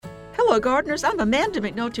Hello, gardeners. I'm Amanda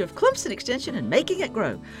McNulty of Clemson Extension and Making It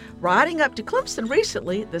Grow. Riding up to Clemson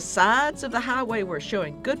recently, the sides of the highway were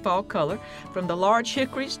showing good fall color from the large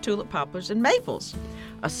hickories, tulip, poplars, and maples.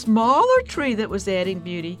 A smaller tree that was adding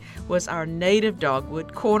beauty was our native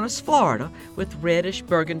dogwood, Cornus, Florida, with reddish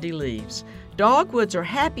burgundy leaves. Dogwoods are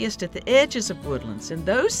happiest at the edges of woodlands. In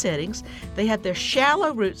those settings, they have their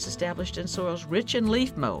shallow roots established in soils rich in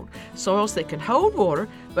leaf mold, soils that can hold water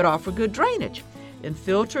but offer good drainage. In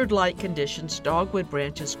filtered light conditions, dogwood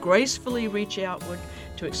branches gracefully reach outward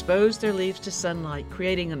to expose their leaves to sunlight,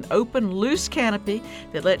 creating an open, loose canopy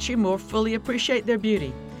that lets you more fully appreciate their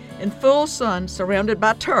beauty. In full sun, surrounded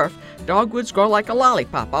by turf, dogwoods grow like a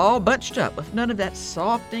lollipop, all bunched up, with none of that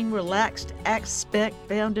softening, relaxed aspect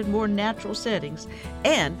found in more natural settings,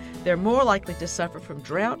 and they're more likely to suffer from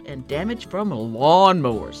drought and damage from lawn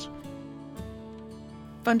mowers.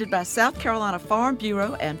 Funded by South Carolina Farm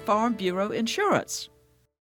Bureau and Farm Bureau Insurance.